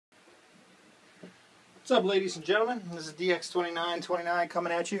What's up, ladies and gentlemen? This is DX2929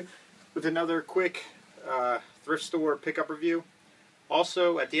 coming at you with another quick thrift store pickup review.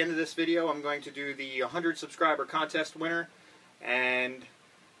 Also, at the end of this video, I'm going to do the 100 subscriber contest winner, and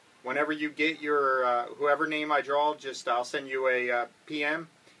whenever you get your whoever name I draw, I'll send you a PM,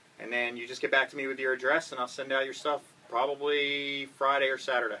 and then you just get back to me with your address, and I'll send out your stuff probably Friday or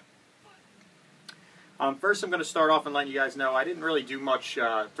Saturday. First, I'm going to start off and let you guys know I didn't really do much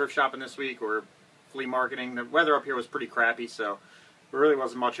thrift shopping this week or flea marketing. The weather up here was pretty crappy, so there really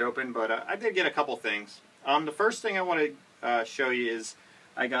wasn't much open, but I did get a couple things. The first thing I want to show you is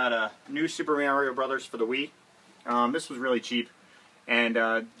I got a new Super Mario Brothers for the Wii. This was really cheap, and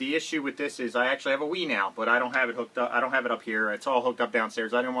the issue with this is I actually have a Wii now, but I don't have it hooked up. I don't have it up here. It's all hooked up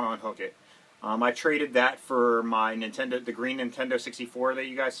downstairs. I didn't want to unhook it. I traded that for my Nintendo, the green Nintendo 64 that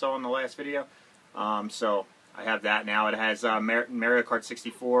you guys saw in the last video. So I have that now. It has Mario Kart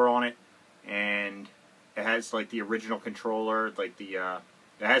 64 on it, and it has like the original controller, like the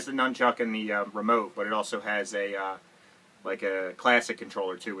it has the nunchuck and the remote, but it also has a like a classic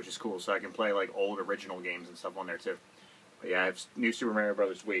controller too, which is cool. So I can play like old original games and stuff on there too. But yeah, I have new Super Mario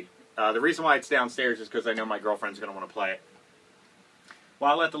Brothers Wii. The reason why it's downstairs is because I know my girlfriend's going to want to play it.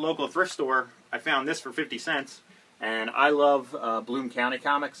 While at the local thrift store, I found this for 50 cents, and I love Bloom County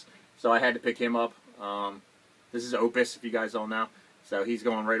comics, so I had to pick him up. This is Opus, if you guys don't know. So he's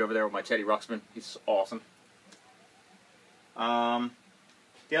going right over there with my Teddy Ruxpin. He's awesome.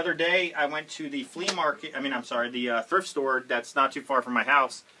 The other day, I went to the flea market, the thrift store that's not too far from my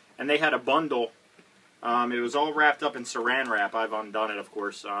house, and they had a bundle. It was all wrapped up in saran wrap. I've undone it, of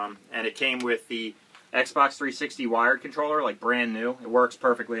course, and it came with the Xbox 360 wired controller, like brand new. It works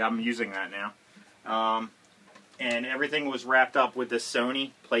perfectly. I'm using that now. And everything was wrapped up with this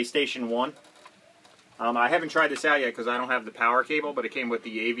Sony PlayStation 1. I haven't tried this out yet because I don't have the power cable, but it came with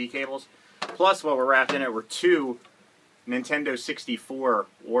the AV cables. Plus, what were wrapped in it were two Nintendo 64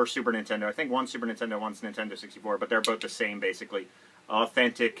 or Super Nintendo. I think one's Super Nintendo, one's Nintendo 64, but they're both the same, basically.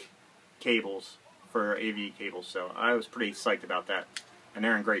 Authentic cables for AV cables, so I was pretty psyched about that. And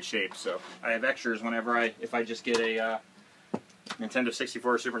they're in great shape, so I have extras whenever if I just get a Nintendo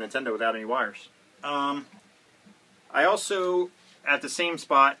 64 or Super Nintendo without any wires. I also, at the same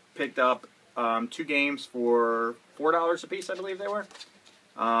spot, picked up two games for $4 a piece, I believe they were.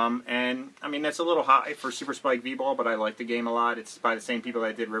 And, I mean, that's a little high for Super Spike V-Ball, but I like the game a lot. It's by the same people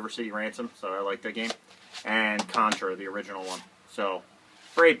that did River City Ransom, so I like that game. And Contra, the original one. So,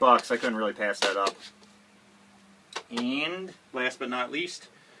 for $8, I couldn't really pass that up. And, last but not least,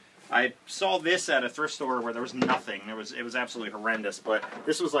 I saw this at a thrift store where there was nothing. It was absolutely horrendous, but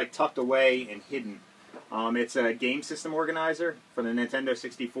this was, like, tucked away and hidden. It's a game system organizer for the Nintendo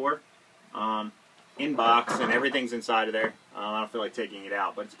 64. In box, and everything's inside of there. I don't feel like taking it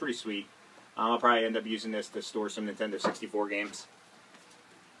out, but it's pretty sweet. I'll probably end up using this to store some Nintendo 64 games.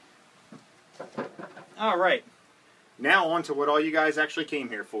 Alright, now on to what all you guys actually came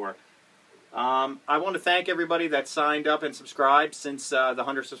here for. I want to thank everybody that signed up and subscribed since the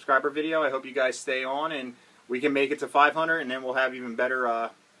 100 subscriber video. I hope you guys stay on and we can make it to 500, and then we'll have even better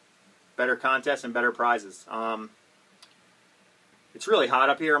better contests and better prizes. It's really hot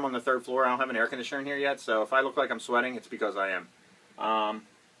up here. I'm on the 3rd floor. I don't have an air conditioner in here yet, so if I look like I'm sweating, it's because I am.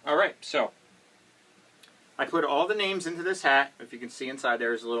 Alright, so I put all the names into this hat. If you can see inside,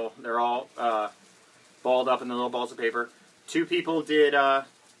 there's a little, they're all balled up in the little balls of paper. 2 people did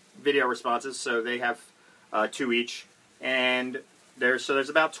video responses, so they have 2 each. And there's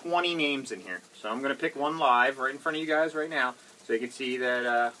about 20 names in here. So I'm going to pick one live right in front of you guys right now, so you can see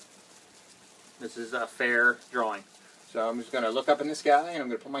that this is a fair drawing. So I'm just going to look up in the sky, and I'm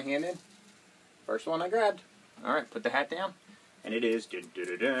going to put my hand in. First one I grabbed. Alright, put the hat down. And it is...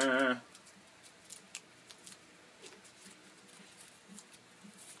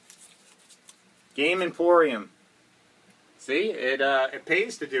 Game Emporium. See? It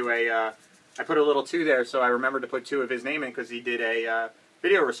pays to do a... I put a little 2 there, so I remembered to put 2 of his name in because he did a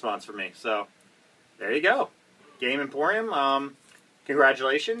video response for me. So, there you go. Game Emporium.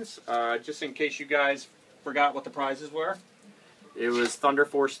 Congratulations. Just in case you guys forgot what the prizes were. It was Thunder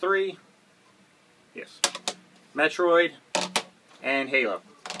Force 3, yes, Metroid, and Halo.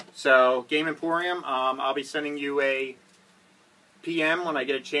 So, Game Emporium, I'll be sending you a PM when I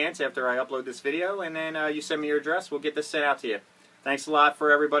get a chance after I upload this video, and then you send me your address. We'll get this sent out to you. Thanks a lot for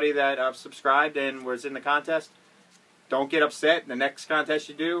everybody that subscribed and was in the contest. Don't get upset. The next contest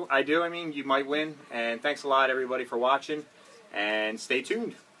you might win. And thanks a lot, everybody, for watching. And stay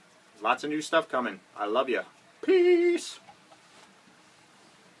tuned. Lots of new stuff coming. I love you. Peace.